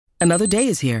Another day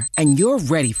is here, and you're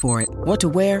ready for it. What to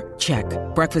wear? Check.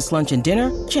 Breakfast, lunch, and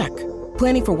dinner? Check.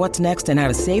 Planning for what's next and how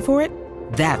to save for it?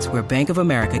 That's where Bank of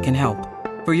America can help.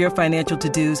 For your financial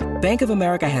to-dos, Bank of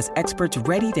America has experts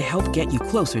ready to help get you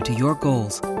closer to your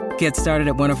goals. Get started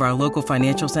at one of our local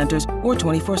financial centers or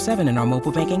 24/7 in our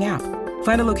mobile banking app.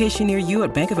 Find a location near you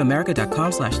at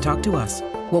bankofamerica.com/talktous.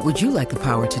 What would you like the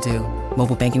power to do?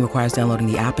 Mobile banking requires downloading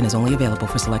the app and is only available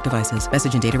for select devices.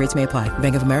 Message and data rates may apply.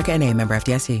 Bank of America N.A., member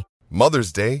FDIC.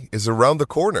 Mother's Day is around the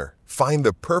corner. Find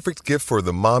the perfect gift for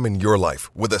the mom in your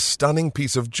life with a stunning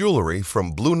piece of jewelry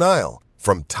from Blue Nile.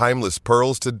 From timeless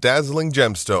pearls to dazzling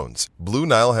gemstones, Blue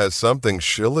Nile has something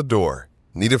she'll adore.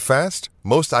 Need it fast?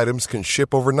 Most items can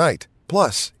ship overnight.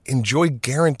 Plus, enjoy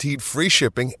guaranteed free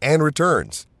shipping and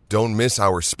returns. Don't miss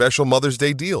our special Mother's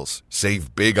Day deals.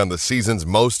 Save big on the season's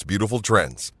most beautiful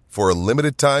trends. For a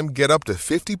limited time, get up to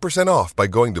 50% off by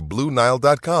going to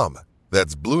BlueNile.com.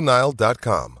 That's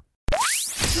BlueNile.com.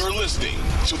 You're listening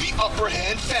to the Upper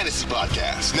Hand Fantasy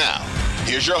Podcast. Now,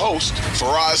 here's your host,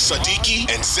 Faraz Siddiqui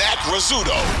and Zach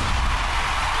Rizzuto.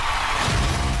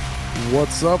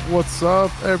 What's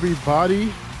up,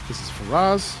 everybody? This is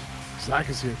Faraz. Zach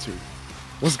is here too.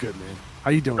 What's good, man?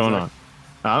 How you doing, Zach? On?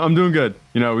 I'm doing good.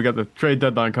 You know, we got the trade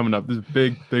deadline coming up. This is a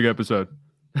big episode.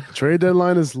 Trade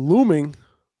deadline is looming.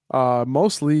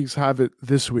 Most leagues have it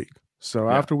this week. So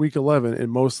after week 11 in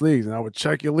most leagues, and I would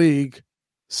check your league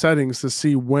settings to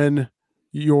see when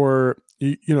when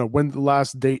the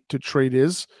last date to trade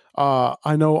is.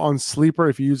 I know on Sleeper,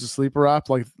 if you use the Sleeper app,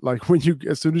 like when you,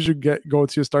 as soon as you go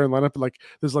into your starting lineup, like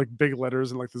there's like big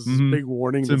letters and like this big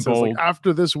warning that says like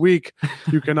after this week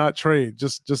you cannot trade.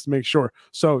 Just make sure.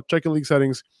 So check your league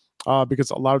settings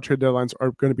because a lot of trade deadlines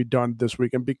are going to be done this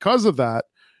week, and because of that,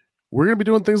 we're going to be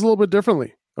doing things a little bit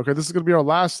differently. Okay, this is going to be our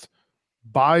last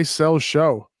buy sell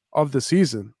show of the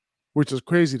season, which is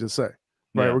crazy to say.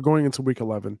 Right, we're going into week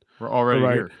 11. We're already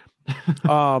here.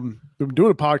 We've been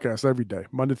doing a podcast every day,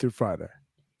 Monday through Friday,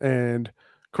 and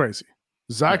crazy.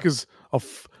 Zach is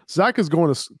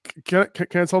going to.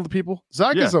 Can I tell the people?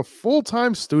 Zach is a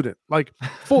full-time student, like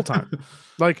full-time,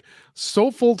 like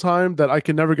so full-time that I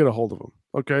can never get a hold of him.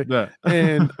 Okay,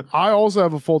 and I also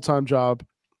have a full-time job.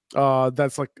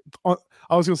 That's like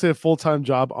I was going to say a full-time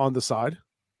job on the side.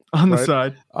 The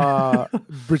side,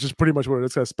 which is pretty much what it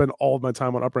is. I spend all of my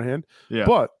time on Upper Hand. Yeah.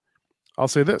 But I'll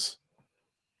say this: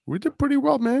 we did pretty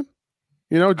well, man.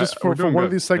 You know, just for one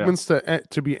of these segments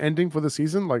to be ending for the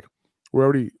season, like we're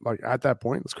already like at that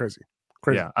point. It's crazy.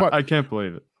 Yeah, but I can't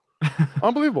believe it.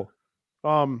 Unbelievable.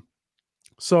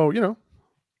 So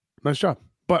nice job.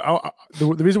 But the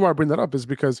reason why I bring that up is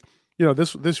because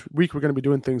this week we're going to be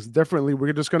doing things differently.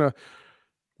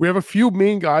 We have a few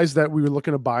main guys that we were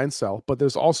looking to buy and sell, but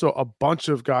there's also a bunch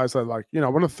of guys that I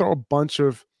want to throw a bunch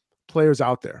of players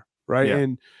out there, right? Yeah.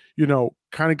 And,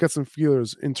 kind of get some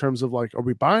feelers in terms of like, are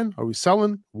we buying? Are we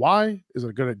selling? Why? Is it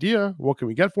a good idea? What can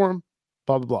we get for them?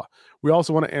 Blah, blah, blah. We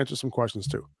also want to answer some questions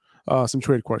too, some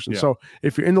trade questions. Yeah. So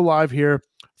if you're in the live here,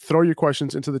 throw your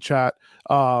questions into the chat.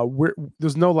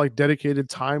 There's no like dedicated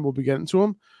time we'll be getting to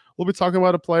them. We'll be talking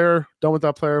about a player. Done with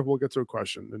that player, we'll get to a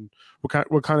question, and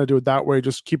we'll kind of do it that way.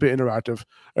 Just keep it interactive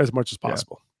as much as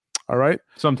possible. Yeah. All right.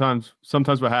 Sometimes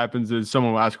what happens is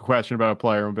someone will ask a question about a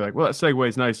player and be like, "Well, that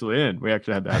segues nicely in." We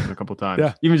actually had that happen a couple times.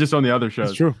 Yeah. Even just on the other shows.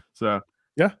 That's true. So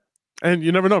yeah, and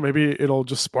you never know. Maybe it'll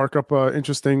just spark up an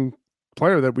interesting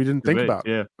player that we didn't think about.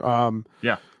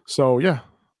 Yeah. So yeah,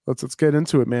 let's get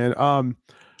into it, man.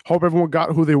 Hope everyone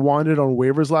got who they wanted on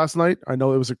waivers last night. I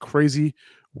know it was a crazy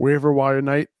waiver wire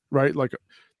night. Right, like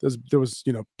there was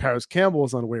Paris Campbell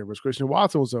was on waivers, Christian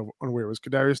Watson was on waivers,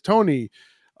 Kadarius Toney.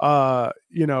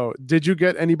 Did you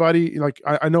get anybody? Like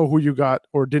I know who you got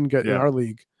or didn't get in our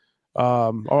league. I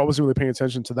wasn't really paying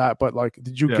attention to that, but like,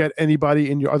 did you get anybody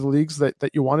in your other leagues that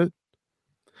you wanted?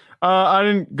 I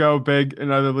didn't go big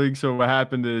in other leagues, so what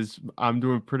happened is I'm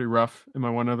doing pretty rough in my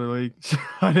one other league. So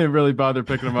I didn't really bother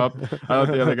picking them up. I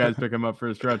let the other guys pick them up for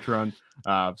a stretch run.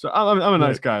 So I'm a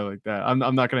nice guy like that. I'm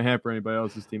not going to hamper anybody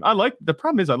else's team. The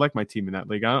problem is I like my team in that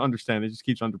league. I don't understand. It just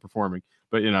keeps underperforming.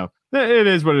 But it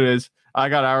is what it is. I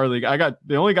got our league.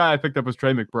 The only guy I picked up was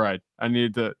Trey McBride. I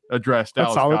needed to address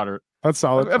Dallas Goedert. That's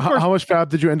solid. How much fab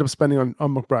did you end up spending on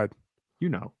McBride?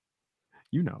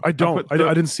 I don't. I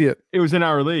didn't see it. It was in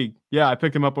our league. Yeah, I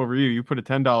picked him up over you. You put a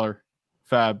 $10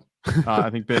 fab, I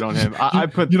think, bid on him. I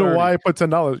put. You know why I put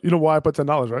 $10? You know why I put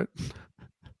 $10, right?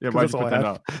 Yeah, why did you put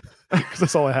 $10? Because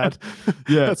that's all I had.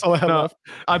 Yeah, that's all I had left.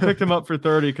 I picked him up for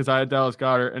 30 because I had Dallas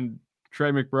Goedert, and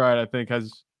Trey McBride, I think,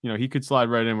 has he could slide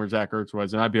right in where Zach Ertz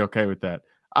was, and I'd be okay with that.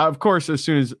 Of course, as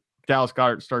soon as Dallas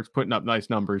Goedert starts putting up nice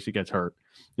numbers, he gets hurt.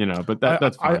 But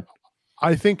that's fine.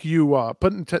 I think you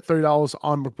putting $30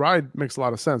 on McBride makes a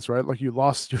lot of sense, right? Like you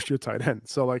lost your tight end.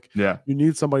 So like Yeah. you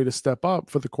need somebody to step up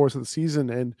for the course of the season.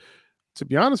 And to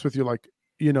be honest with you, like,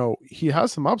 he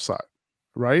has some upside,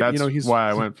 right? That's why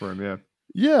I went for him. Yeah.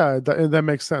 Yeah, that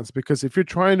makes sense, because if you're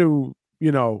trying to,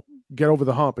 get over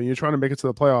the hump and you're trying to make it to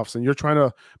the playoffs and you're trying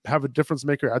to have a difference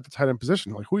maker at the tight end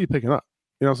position, like who are you picking up?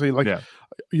 So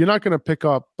you're not going to pick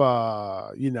up,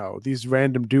 these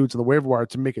random dudes on the waiver wire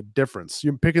to make a difference.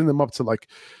 You're picking them up to like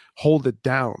hold it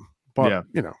down, but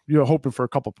you're hoping for a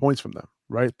couple points from them,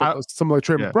 right? But someone like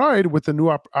Trey McBride with a new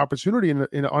opportunity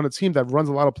on a team that runs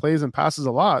a lot of plays and passes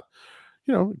a lot,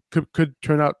 could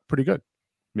turn out pretty good.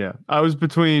 Yeah, I was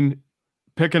between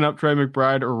picking up Trey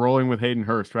McBride or rolling with Hayden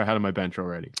Hurst, who I had on my bench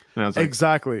already. And I was like,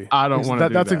 exactly. I don't want to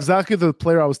do that. That's exactly the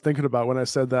player I was thinking about when I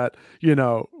said that, he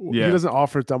doesn't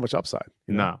offer that much upside.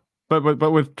 No. But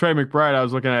with Trey McBride, I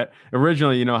was looking at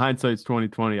originally, hindsight's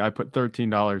 2020. I put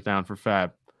 $13 down for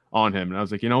Fab on him. And I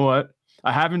was like, you know what?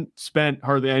 I haven't spent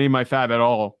hardly any of my Fab at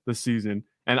all this season.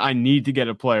 And I need to get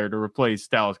a player to replace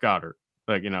Dallas Goedert.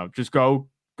 Like, just go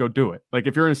do it. Like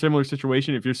if you're in a similar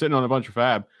situation, if you're sitting on a bunch of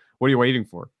Fab, what are you waiting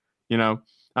for? You're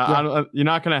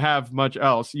not going to have much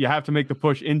else. You have to make the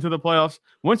push into the playoffs.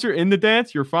 Once you're in the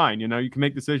dance, you're fine. You can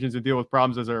make decisions and deal with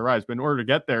problems as they arise. But in order to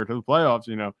get there to the playoffs,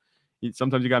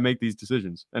 sometimes you got to make these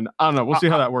decisions. And I don't know. We'll see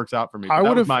how that works out for me. I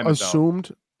would have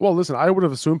assumed. Well, listen, I would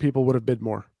have assumed people would have bid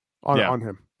more on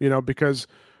him. Because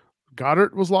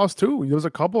Goddard was lost too. There was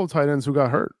a couple of tight ends who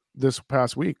got hurt this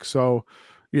past week. So,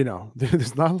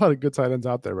 there's not a lot of good tight ends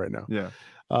out there right now. Yeah.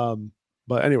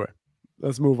 But anyway,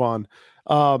 let's move on.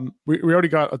 We already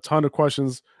got a ton of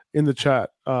questions in the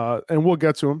chat, and we'll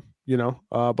get to them,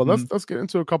 but let's get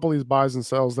into a couple of these buys and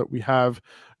sells that we have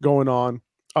going on.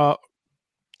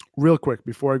 Real quick,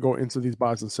 before I go into these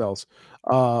buys and sells,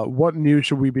 what news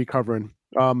should we be covering?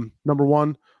 Number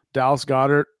one, Dallas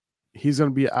Goedert. He's going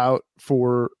to be out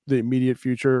for the immediate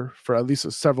future for at least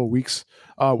several weeks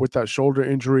with that shoulder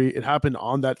injury. It happened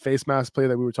on that face mask play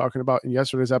that we were talking about in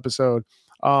yesterday's episode.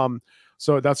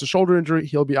 So that's a shoulder injury.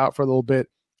 He'll be out for a little bit.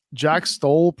 Jack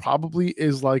Stoll probably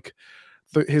is like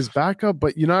his backup,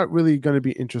 but you're not really going to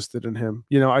be interested in him.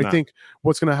 I think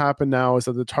what's going to happen now is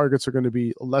that the targets are going to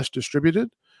be less distributed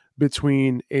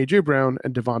between AJ Brown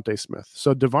and Devontae Smith.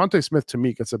 So Devontae Smith to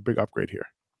me gets a big upgrade here.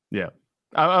 Yeah.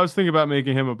 I was thinking about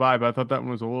making him a buy, but I thought that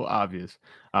one was a little obvious.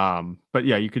 But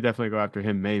yeah, you could definitely go after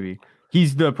him. Maybe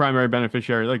he's the primary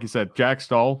beneficiary. Like you said, Jack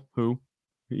Stoll,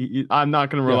 I'm not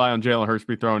going to rely on Jalen Hurts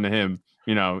be thrown to him,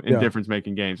 in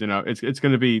difference-making games. It's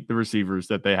going to be the receivers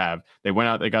that they have. They went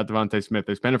out, they got Devontae Smith.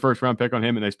 They spent a first-round pick on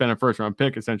him, and they spent a first-round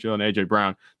pick essentially on A.J.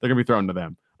 Brown. They're going to be thrown to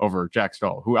them over Jack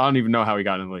Stoll, who I don't even know how he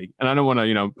got in the league. And I don't want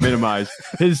to, minimize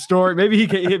his story. Maybe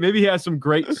he has some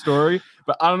great story,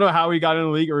 but I don't know how he got in the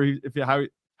league or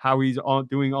how he's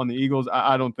doing on the Eagles.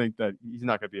 I don't think that he's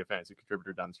not going to be a fantasy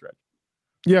contributor down the stretch.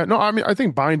 Yeah, no, I mean, I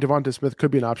think buying Devontae Smith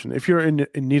could be an option if you're in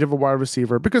need of a wide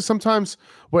receiver, because sometimes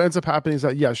what ends up happening is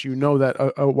that, yes,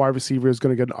 that a wide receiver is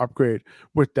going to get an upgrade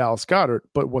with Dallas Goedert,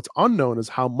 but what's unknown is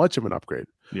how much of an upgrade,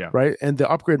 right? And the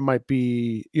upgrade might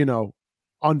be,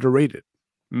 underrated,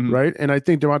 right? And I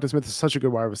think Devontae Smith is such a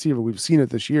good wide receiver. We've seen it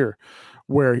this year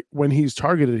where when he's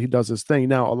targeted, he does his thing.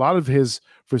 Now, a lot of his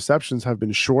receptions have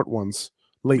been short ones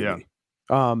lately.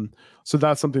 So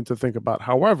that's something to think about.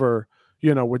 However,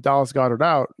 with Dallas Goedert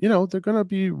out, they're going to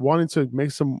be wanting to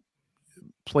make some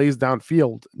plays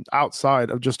downfield outside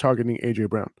of just targeting AJ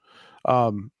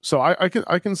Brown. So I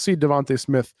can see Devontae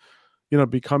Smith,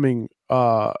 becoming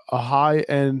a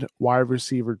high-end wide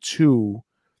receiver 2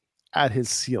 at his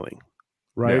ceiling,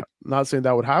 right? Yeah. Not saying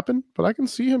that would happen, but I can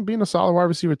see him being a solid wide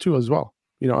receiver 2 as well,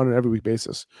 on an every week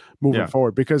basis moving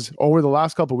forward, because over the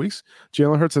last couple of weeks,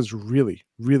 Jalen Hurts has really,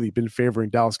 really been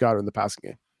favoring Dallas Goedert in the passing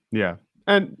game. Yeah.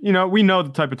 And, we know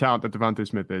the type of talent that Devontae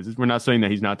Smith is. We're not saying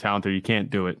that he's not talented. He can't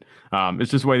do it.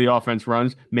 It's just the way the offense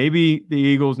runs. Maybe the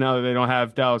Eagles, now that they don't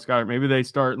have Dallas Goedert, maybe they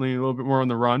start leaning a little bit more on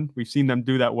the run. We've seen them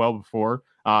do that well before.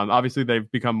 Obviously, they've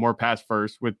become more pass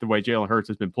first with the way Jalen Hurts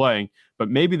has been playing, but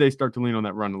maybe they start to lean on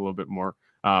that run a little bit more.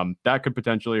 That could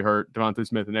potentially hurt Devontae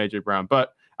Smith and A.J. Brown,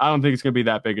 but I don't think it's going to be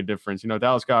that big a difference.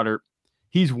 Dallas Goedert,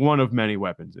 he's one of many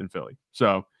weapons in Philly.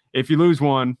 So if you lose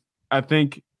one, I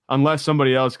think unless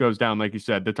somebody else goes down, like you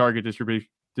said, the target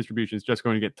distribution is just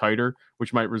going to get tighter,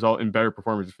 which might result in better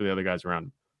performances for the other guys around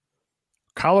him.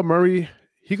 Kyler Murray,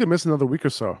 he could miss another week or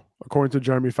so, according to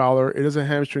Jeremy Fowler. It is a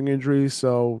hamstring injury,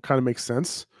 so kind of makes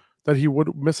sense that he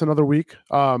would miss another week.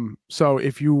 So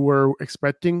if you were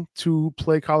expecting to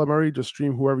play Kyler Murray, just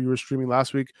stream whoever you were streaming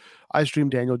last week. I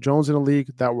streamed Daniel Jones in a league.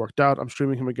 That worked out. I'm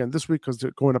streaming him again this week because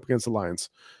they're going up against the Lions.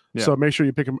 Yeah. So make sure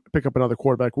you pick up another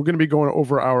quarterback. We're going to be going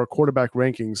over our quarterback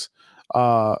rankings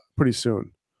pretty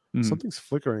soon. Something's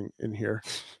flickering in here.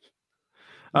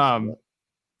 No,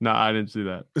 I didn't see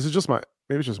that. Is it just maybe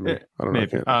it's just me? I don't know.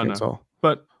 Maybe. I can't tell.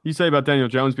 But you say about Daniel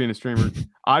Jones being a streamer.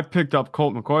 I picked up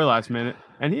Colt McCoy last minute,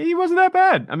 and he wasn't that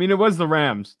bad. I mean, it was the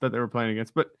Rams that they were playing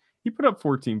against, but he put up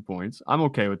 14 points. I'm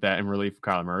okay with that in relief of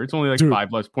Kyler Murray. It's only like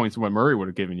 5 less points than what Murray would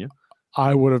have given you.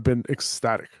 I would have been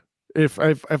ecstatic if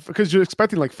because you're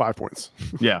expecting like 5 points.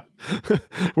 Yeah.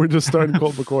 We're just starting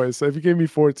Colt McCoy. So if you gave me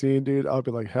 14, dude, I'll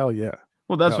be like, hell yeah.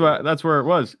 Well, that's where it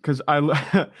was, because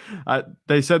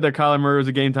they said that Kyler Murray was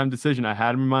a game time decision. I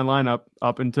had him in my lineup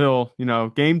up until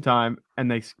game time,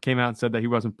 and they came out and said that he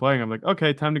wasn't playing. I'm like,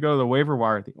 okay, time to go to the waiver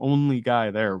wire. The only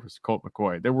guy there was Colt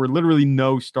McCoy. There were literally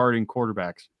no starting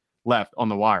quarterbacks left on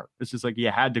the wire. It's just like you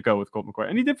had to go with Colt McCoy,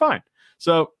 and he did fine.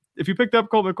 So if you picked up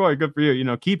Colt McCoy, good for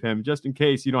you. Keep him just in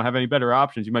case you don't have any better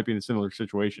options. You might be in a similar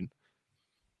situation.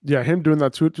 Yeah, him doing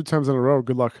that two times in a row.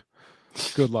 Good luck.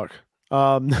 Good luck.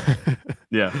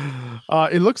 Yeah.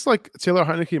 It looks like Taylor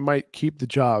Heineke might keep the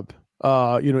job.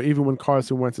 Even when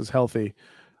Carson Wentz is healthy.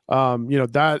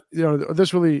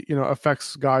 This really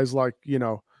affects guys like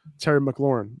Terry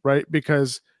McLaurin, right?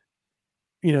 Because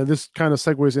this kind of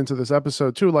segues into this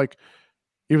episode too. Like,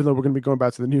 even though we're going to be going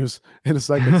back to the news in a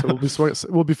second, so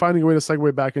we'll be finding a way to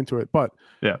segue back into it. But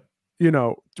yeah,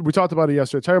 we talked about it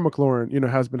yesterday. Terry McLaurin,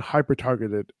 has been hyper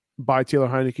targeted by Taylor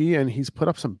Heineke, and he's put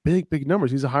up some big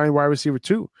numbers. He's a high-end wide receiver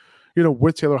too,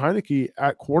 with Taylor Heineke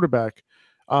at quarterback.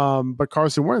 But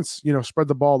Carson Wentz, spread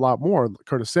the ball a lot more.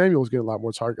 Curtis Samuel was getting a lot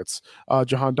more targets.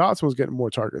 Jahan Dotson was getting more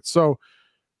targets. So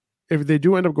if they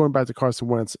do end up going back to Carson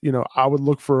Wentz, I would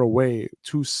look for a way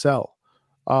to sell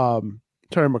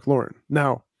Terry McLaurin.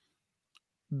 Now,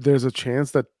 there's a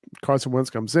chance that Carson Wentz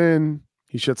comes in,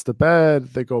 he shits the bed,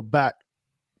 they go back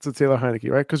to Taylor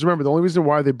Heineke, right? Because remember, the only reason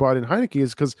why they brought in Heineke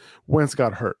is because Wentz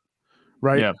got hurt,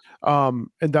 right? Yeah.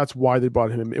 And that's why they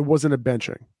brought him in. It wasn't a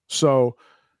benching. So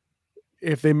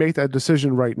if they make that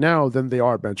decision right now, then they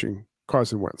are benching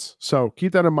Carson Wentz. So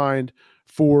keep that in mind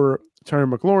for Terry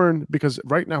McLaurin, because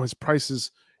right now his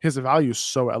value is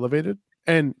so elevated,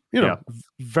 and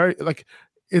very like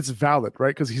it's valid, right?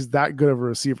 Because he's that good of a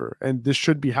receiver, and this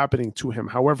should be happening to him.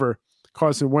 However,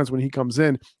 Carson Wentz, when he comes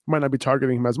in, might not be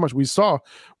targeting him as much. We saw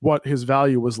what his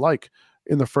value was like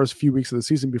in the first few weeks of the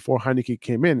season before Heineke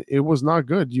came in. It was not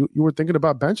good. You were thinking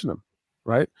about benching him,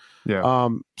 right? Yeah.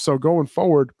 So going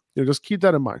forward, just keep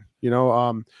that in mind.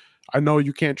 I know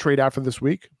you can't trade after this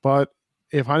week, but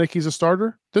if Heineke's a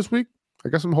starter this week, I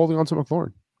guess I'm holding on to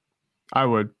McLaurin. I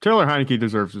would. Taylor Heineke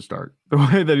deserves to start. The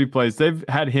way that he plays, they've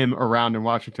had him around in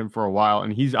Washington for a while,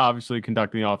 and he's obviously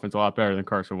conducting the offense a lot better than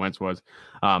Carson Wentz was.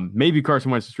 Maybe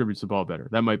Carson Wentz distributes the ball better.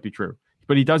 That might be true.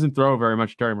 But he doesn't throw very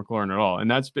much to Terry McLaurin at all.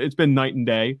 And it's been night and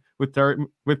day with Taylor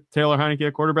Heineke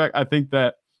at quarterback. I think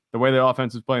that the way the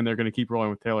offense is playing, they're going to keep rolling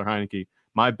with Taylor Heineke.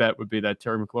 My bet would be that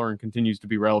Terry McLaurin continues to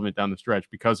be relevant down the stretch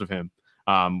because of him.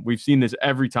 We've seen this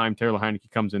every time Taylor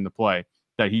Heineke comes into play,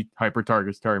 that he hyper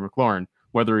targets Terry McLaurin,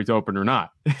 whether he's open or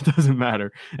not. It doesn't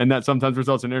matter. And that sometimes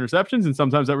results in interceptions, and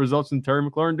sometimes that results in Terry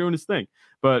McLaurin doing his thing.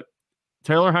 But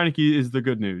Taylor Heineke is the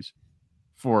good news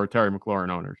for Terry McLaurin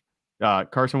owners.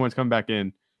 Carson Wentz coming back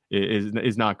in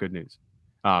is not good news.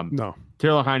 No.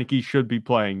 Taylor Heineke should be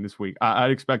playing this week.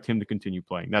 I'd expect him to continue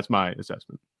playing. That's my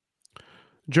assessment.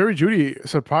 Jerry Jeudy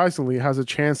surprisingly has a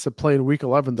chance to play in week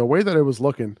 11. The way that it was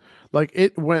looking, like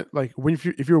it went like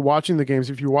if you're watching the games,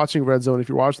 if you're watching Red Zone, if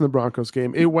you're watching the Broncos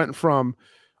game, it went from,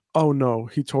 oh no,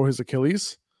 he tore his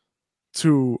Achilles,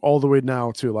 to all the way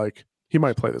now to like he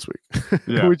might play this week,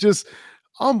 which is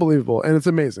unbelievable. And it's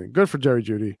amazing. Good for Jerry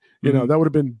Jeudy. That would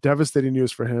have been devastating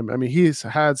news for him. I mean, he's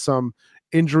had some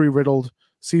injury riddled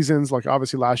seasons. Like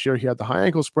obviously last year he had the high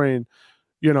ankle sprain,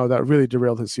 that really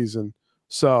derailed his season.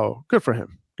 So good for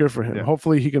him. Good for him. Yeah.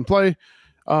 Hopefully he can play.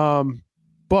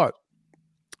 But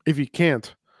if he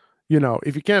can't,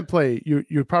 play,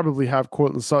 you probably have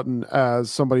Courtland Sutton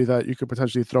as somebody that you could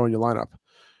potentially throw in your lineup.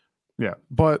 Yeah.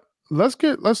 But let's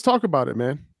talk about it,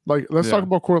 man. Like, let's talk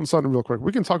about Courtland Sutton real quick.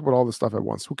 We can talk about all this stuff at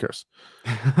once. Who cares?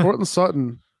 Courtland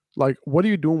Sutton, like, what are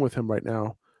you doing with him right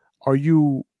now? Are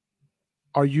you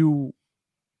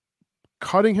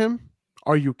cutting him?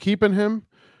 Are you keeping him?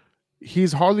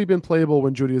 He's hardly been playable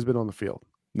when Jeudy has been on the field.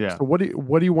 Yeah. So what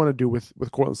do you want to do with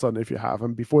Courtland Sutton if you have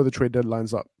him before the trade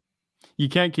deadline's up? You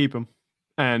can't keep him.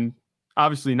 And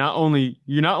obviously you're not only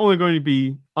going to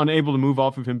be unable to move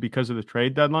off of him because of the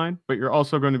trade deadline, but you're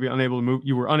also going to be unable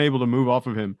to move off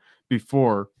of him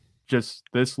before just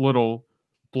this little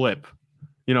blip,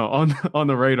 on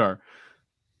the radar.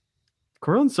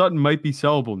 Courtland Sutton might be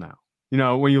sellable now.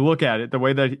 When you look at it, the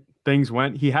way that things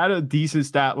went, he had a decent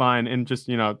stat line, and just,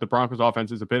 the Broncos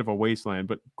offense is a bit of a wasteland,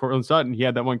 but Courtland Sutton, he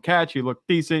had that one catch. He looked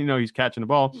decent. He's catching the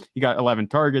ball. He got 11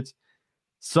 targets.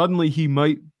 Suddenly he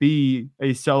might be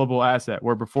a sellable asset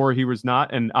where before he was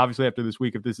not. And obviously after this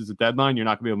week, if this is a deadline, you're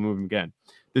not going to be able to move him again.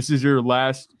 This is your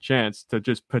last chance to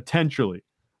just potentially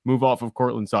move off of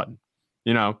Courtland Sutton,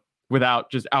 without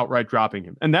just outright dropping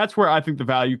him. And that's where I think the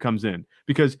value comes in,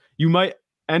 because you might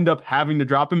end up having to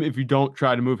drop him if you don't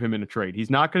try to move him in a trade. He's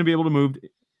not going to be able to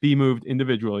be moved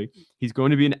individually. He's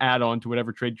going to be an add-on to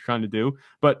whatever trade you're trying to do.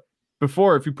 But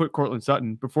before, if you put Courtland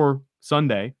Sutton, before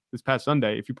this past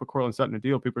Sunday, if you put Courtland Sutton in a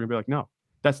deal, people are going to be like, no,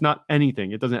 that's not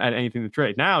anything. It doesn't add anything to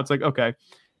trade. Now it's like, okay,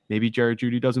 maybe Jerry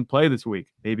Jeudy doesn't play this week.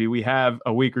 Maybe we have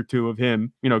a week or two of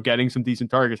him, getting some decent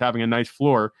targets, having a nice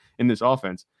floor in this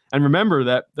offense. And remember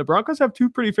that the Broncos have two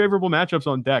pretty favorable matchups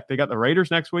on deck. They got the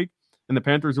Raiders next week and the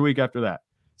Panthers the week after that.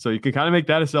 So you can kind of make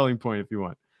that a selling point if you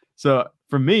want. So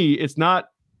for me, it's not,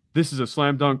 this is a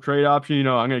slam dunk trade option.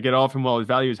 I'm going to get off him while his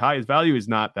value is high. His value is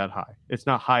not that high. It's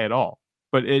not high at all,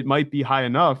 but it might be high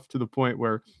enough to the point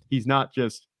where he's not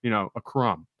just, a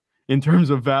crumb in terms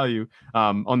of value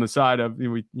on the side of,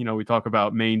 we talk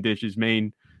about main dishes,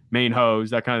 main hose,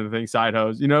 that kind of thing, side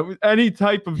hose, any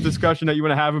type of discussion that you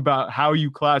want to have about how you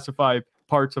classify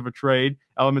parts of a trade,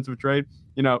 elements of a trade,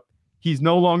 he's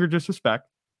no longer just a spec.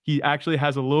 He actually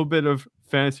has a little bit of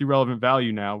fantasy relevant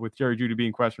value now with Jerry Jeudy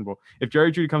being questionable. If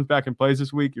Jerry Jeudy comes back and plays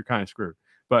this week, you're kind of screwed.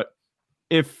 But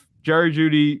if Jerry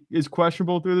Jeudy is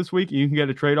questionable through this week, you can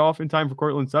get a trade off in time for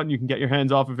Courtland Sutton. You can get your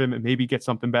hands off of him and maybe get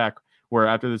something back where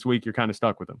after this week, you're kind of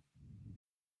stuck with him.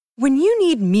 When you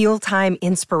need mealtime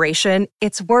inspiration,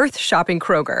 it's worth shopping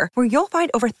Kroger, where you'll find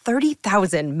over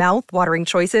 30,000 mouth-watering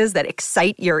choices that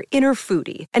excite your inner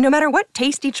foodie. And no matter what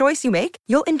tasty choice you make,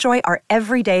 you'll enjoy our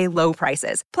everyday low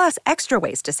prices, plus extra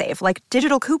ways to save, like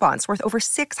digital coupons worth over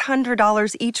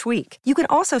 $600 each week. You can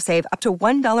also save up to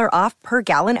 $1 off per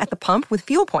gallon at the pump with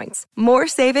fuel points. More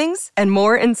savings and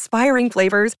more inspiring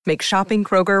flavors make shopping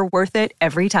Kroger worth it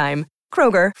every time.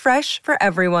 Kroger, fresh for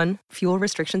everyone. Fuel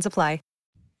restrictions apply.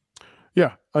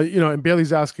 Yeah. And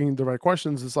Bailey's asking the right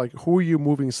questions. It's like, who are you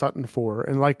moving Sutton for?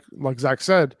 And like Zach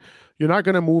said, you're not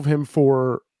going to move him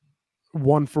for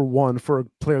one for a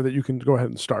player that you can go ahead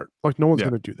and start. Like, no one's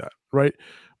going to do that, right?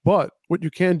 But what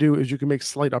you can do is you can make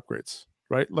slight upgrades,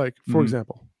 right? Like, for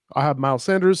example, I have Miles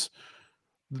Sanders.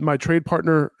 My trade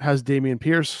partner has Dameon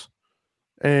Pierce.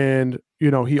 And,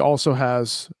 he also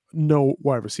has no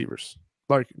wide receivers.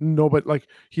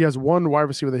 He has one wide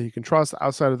receiver that he can trust.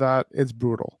 Outside of that, it's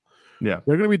brutal. Yeah.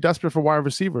 They're going to be desperate for wide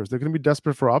receivers. They're going to be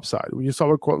desperate for upside. When you saw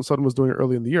what Courtland Sutton was doing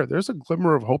early in the year, there's a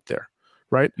glimmer of hope there,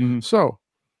 right? Mm-hmm. So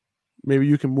maybe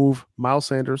you can move Miles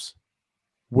Sanders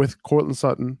with Courtland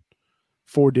Sutton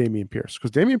for Dameon Pierce, because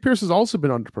Dameon Pierce has also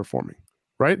been underperforming,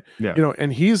 right? Yeah.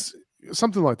 And he's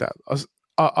something like that.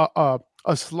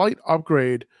 A slight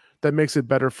upgrade that makes it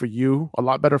better for you, a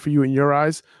lot better for you in your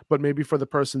eyes, but maybe for the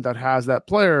person that has that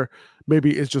player,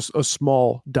 maybe it's just a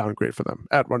small downgrade for them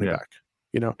at running back.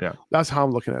 That's how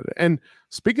I'm looking at it. And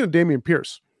speaking of Dameon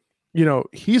Pierce,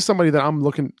 he's somebody that I'm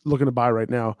looking to buy right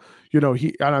now.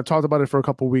 And I talked about it for a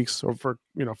couple of weeks, or for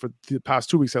the past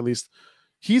 2 weeks at least.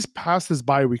 He's past his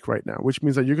bye week right now, which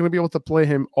means that you're going to be able to play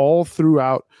him all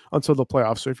throughout until the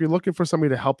playoffs. So if you're looking for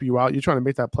somebody to help you out, you're trying to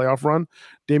make that playoff run,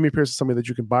 Dameon Pierce is somebody that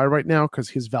you can buy right now because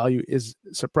his value is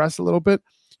suppressed a little bit.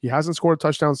 He hasn't scored a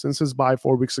touchdown since his bye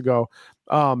 4 weeks ago.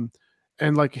 And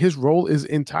his role is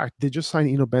intact. They just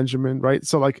signed Eno Benjamin, right?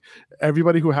 So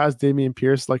everybody who has Dameon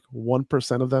Pierce,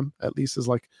 1% of them at least is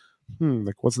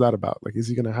what's that about? Is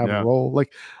he going to have a role?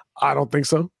 I don't think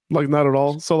so. Not at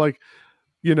all. So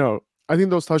I think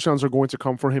those touchdowns are going to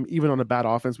come for him, even on a bad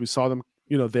offense. We saw them,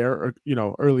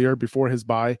 earlier before his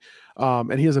bye.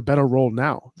 And he has a better role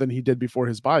now than he did before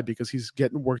his bye because he's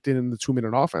getting worked in the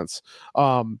 2-minute offense.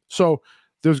 So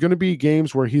there's going to be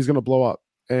games where he's going to blow up.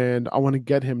 And I want to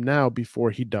get him now before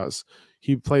he does.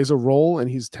 He plays a role and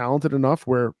he's talented enough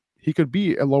where he could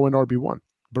be a low-end RB1.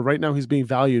 But right now he's being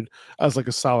valued as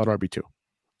a solid RB2.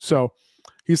 So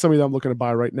he's somebody that I'm looking to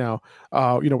buy right now.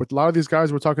 With a lot of these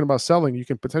guys we're talking about selling, you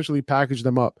can potentially package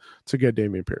them up to get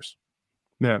Dameon Pierce.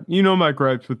 Yeah. My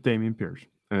gripes with Dameon Pierce.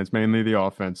 And it's mainly the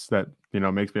offense that,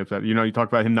 makes me upset. You talk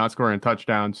about him not scoring a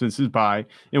touchdown since his bye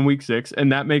in week 6. And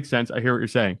that makes sense. I hear what you're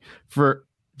saying.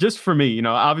 Just for me,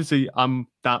 obviously I'm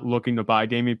not looking to buy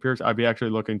Dameon Pierce. I'd be actually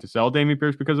looking to sell Dameon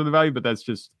Pierce because of the value, but that's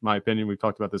just my opinion. We've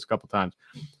talked about this a couple times.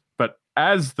 But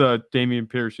as the Dameon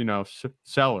Pierce,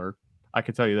 seller, I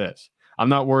can tell you this. I'm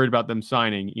not worried about them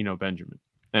signing Eno Benjamin.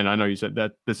 And I know you said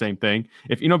that the same thing.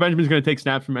 If Eno Benjamin's going to take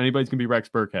snaps from anybody, it's going to be Rex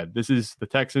Burkhead. This is the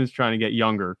Texans trying to get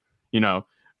younger,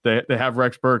 They have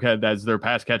Rex Burkhead as their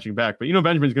pass catching back, but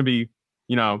Benjamin's going to be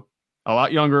a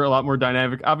lot younger, a lot more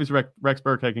dynamic. Obviously, Rex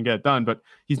Burkhead can get it done, but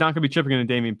he's not going to be chipping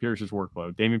into Dameon Pierce's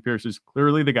workload. Dameon Pierce is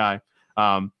clearly the guy.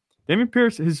 Dameon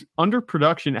Pierce, his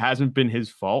underproduction hasn't been his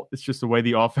fault. It's just the way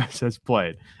the offense has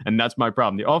played, and that's my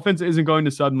problem. The offense isn't going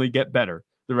to suddenly get better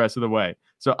the rest of the way.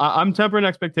 So I'm tempering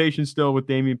expectations still with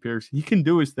Dameon Pierce. He can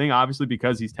do his thing, obviously,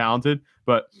 because he's talented,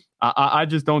 but I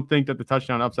just don't think that the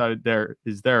touchdown upside there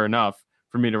is there enough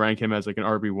for me to rank him as like an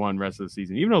RB1 rest of the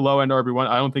season. Even a low-end RB1,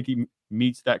 I don't think he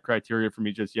meets that criteria for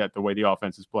me just yet, the way the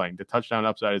offense is playing. The touchdown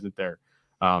upside isn't there.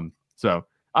 So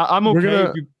I'm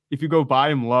okay if you go buy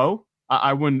him low.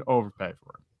 I wouldn't overpay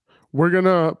for it. We're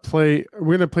gonna play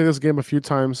this game a few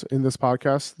times in this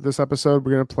podcast. This episode,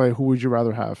 we're gonna play Who Would You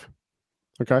Rather Have?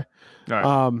 Okay.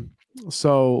 All right.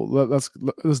 So let's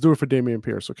do it for Dameon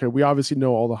Pierce. Okay. We obviously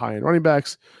know all the high-end running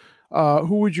backs.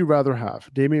 Who would you rather have?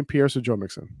 Dameon Pierce or Joe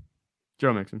Mixon?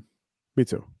 Joe Mixon. Me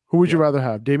too. Who would you rather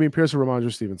have? Dameon Pierce or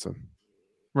Ramondre Stevenson?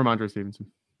 Ramondre Stevenson.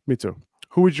 Me too.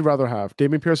 Who would you rather have?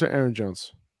 Dameon Pierce or Aaron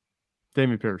Jones?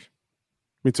 Dameon Pierce.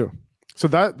 Me too. So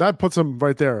that puts him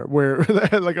right there, where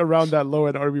like around that low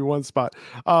end RB1 spot.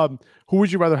 Who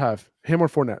would you rather have? Him or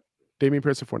Fournette? Dameon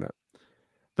Pierce or Fournette?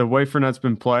 The way Fournette's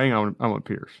been playing, I want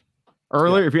Pierce.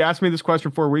 Earlier, if you asked me this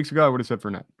question 4 weeks ago, I would have said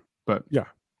Fournette. But yeah.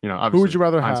 Obviously, who would you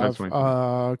rather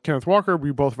have? Kenneth Walker.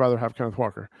 We both rather have Kenneth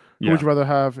Walker. Who would you rather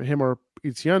have? Him or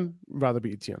Etienne? Rather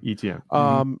be Etienne. Etienne.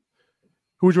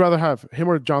 Who would you rather have? Him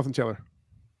or Jonathan Taylor?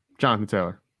 Jonathan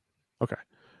Taylor. Okay.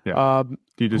 Yeah. Do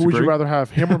you disagree? Who would you rather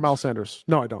have? Him or Miles Sanders?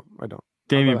 No, I don't.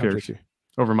 Dameon Pierce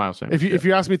over Miles Sanders. If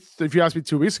you asked me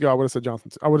 2 weeks ago, I would have said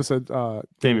Jonathan. I would have said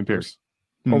Dameon Pierce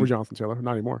over Jonathan Taylor.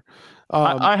 Not anymore.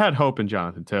 I had hope in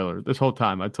Jonathan Taylor this whole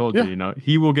time. I told you,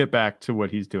 he will get back to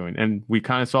what he's doing, and we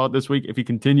kind of saw it this week. If he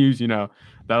continues,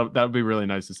 that would be really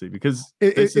nice to see, because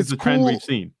this is the trend we've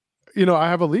seen. I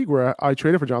have a league where I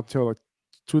traded for Jonathan Taylor like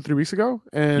 2 or 3 weeks ago,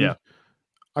 and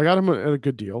I got him at a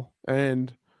good deal,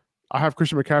 and I have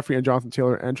Christian McCaffrey and Jonathan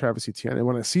Taylor and Travis Etienne, and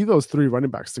when I see those 3 running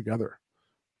backs together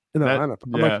in that lineup,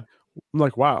 I'm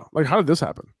like, wow, like how did this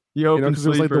happen? Because it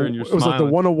was like the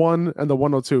 101 and the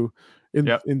 102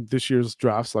 in this year's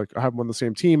drafts. Like I have them on the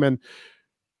same team, and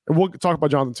we'll talk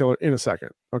about Jonathan Taylor in a second.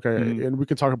 Okay. And we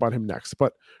can talk about him next,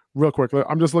 but real quick,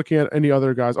 I'm just looking at any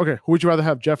other guys. Okay. Who would you rather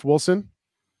have, Jeff Wilson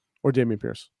or Dameon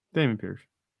Pierce? Dameon Pierce.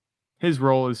 His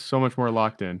role is so much more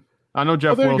locked in. I know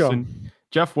Jeff Wilson.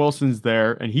 Jeff Wilson's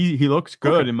there, and he looks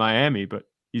good in Miami, but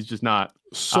he's just not.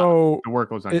 So the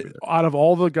workload's not going to be there. Out of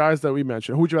all the guys that we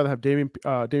mentioned, who would you rather have,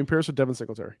 Dameon Pierce or Devin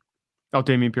Singletary? Oh,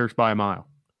 Dameon Pierce by a mile.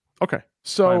 Okay,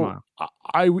 so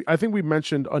I think we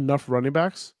mentioned enough running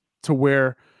backs to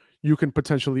where you can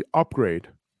potentially upgrade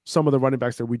some of the running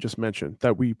backs that we just mentioned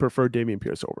that we prefer Dameon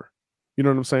Pierce over. You know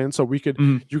what I'm saying? So we could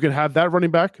you could have that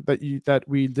running back that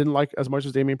we didn't like as much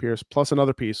as Dameon Pierce, plus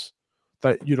another piece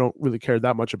that you don't really care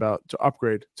that much about to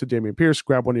upgrade to Dameon Pierce.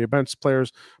 Grab one of your bench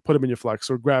players, put him in your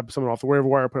flex, or grab someone off the waiver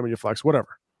wire, put him in your flex,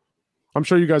 whatever. I'm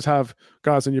sure you guys have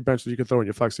guys in your bench that you can throw in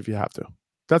your flex if you have to.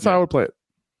 That's how I would play it.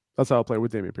 That's how I play it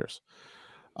with Dameon Pierce.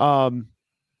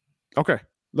 Okay,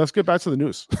 let's get back to the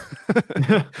news.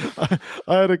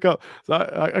 I had to go. So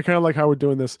I kind of like how we're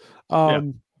doing this.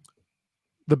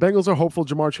 The Bengals are hopeful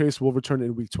Jamar Chase will return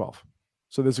in week 12.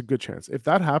 So there's a good chance. If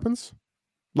that happens,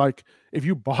 like if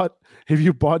you bought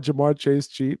Jamar Chase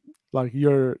cheap, like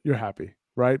you're happy,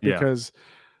 right? Because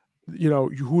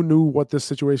who knew what this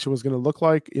situation was going to look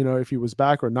like, if he was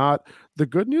back or not. The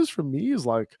good news for me is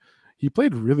like he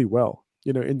played really well,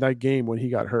 in that game when he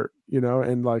got hurt,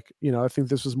 and like, I think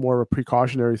this was more of a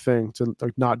precautionary thing to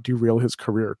like not derail his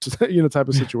career, type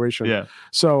of situation. Yeah.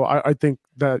 So I think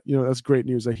that, that's great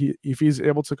news that if he's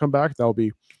able to come back, that'll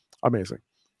be amazing.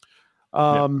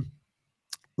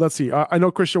 Let's see. I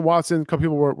know Christian Watson, a couple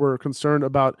people were concerned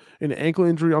about an ankle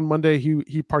injury on Monday.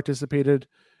 He participated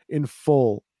in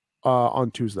full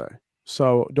on Tuesday.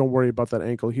 So don't worry about that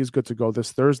ankle. He's good to go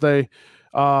this Thursday.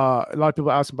 A lot of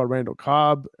people asking about Randall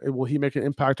Cobb. Will he make an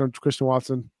impact on Christian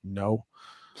Watson? No.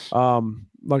 Don't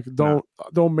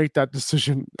make that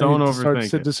decision. Don't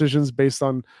overthink it. Decisions based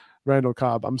on Randall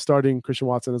Cobb. I'm starting Christian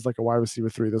Watson as like a wide receiver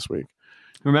 3 this week.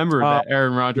 Remember that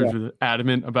Aaron Rodgers was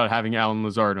adamant about having Alan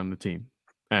Lazard on the team.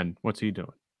 And what's he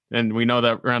doing? And we know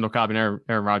that Randall Cobb and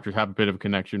Aaron Rodgers have a bit of a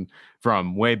connection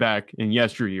from way back in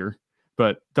yesteryear.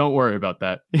 But don't worry about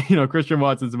that. Christian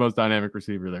Watson's the most dynamic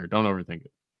receiver there. Don't overthink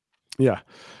it. Yeah.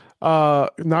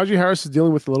 Najee Harris is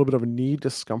dealing with a little bit of a knee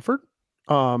discomfort.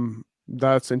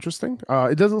 That's interesting.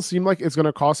 It doesn't seem like it's going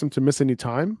to cost him to miss any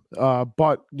time.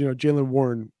 But, Jaylen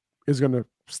Warren is going to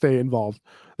stay involved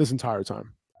this entire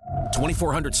time.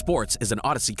 2400 Sports is an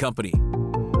Odyssey company.